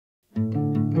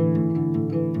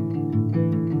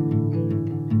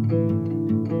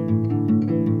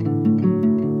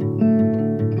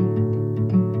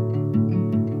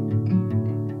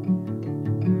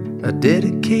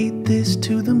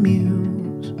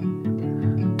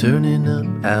turning up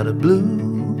out of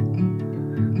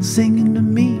blue, singing to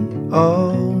me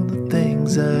all the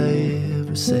things I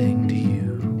ever sang to you.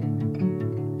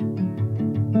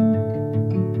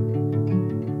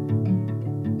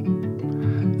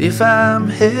 If I'm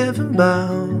heaven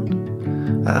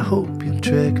bound, I hope you'll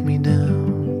track me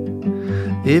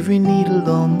down. Every needle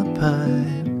on the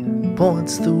pine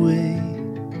points the way.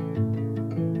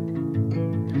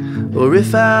 Or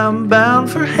if I'm bound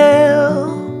for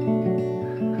hell,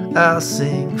 I'll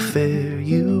sing fare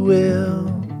you well.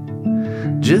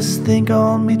 Just think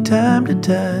on me time to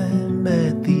time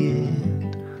at the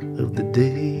end of the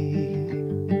day.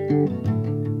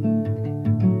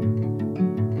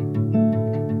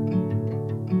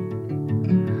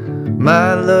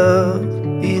 My love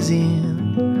is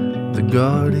in the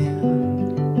garden,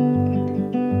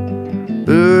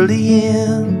 early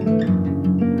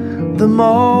in the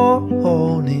morning.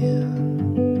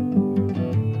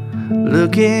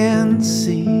 Look and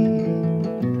see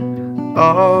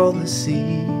all the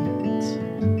seeds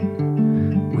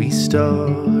we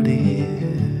started.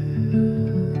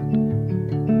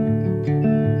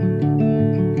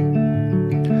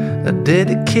 I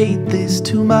dedicate this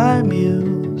to my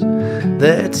muse,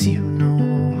 that's you know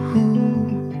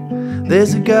who.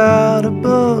 There's a God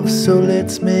above, so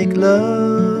let's make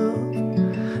love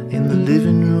in the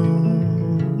living room.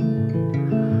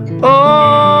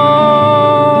 Oh,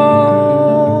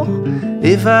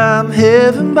 if I'm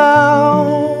heaven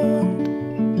bound,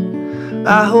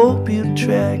 I hope you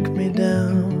track me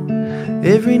down.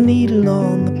 Every needle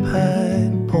on the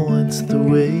pine points the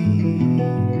way.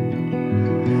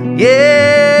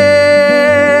 Yeah,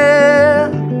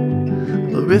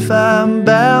 or if I'm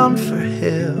bound for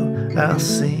hell, I'll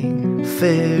sing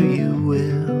fare you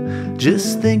well.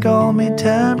 Just think on me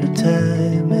time to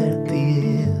time at the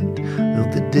end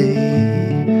of the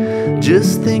day.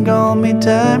 Just think on me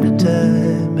time to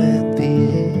time at the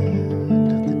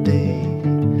end of the day.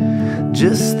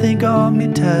 Just think on me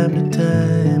time to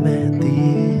time at the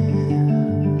end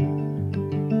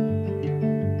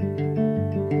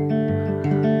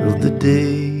of the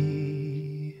day.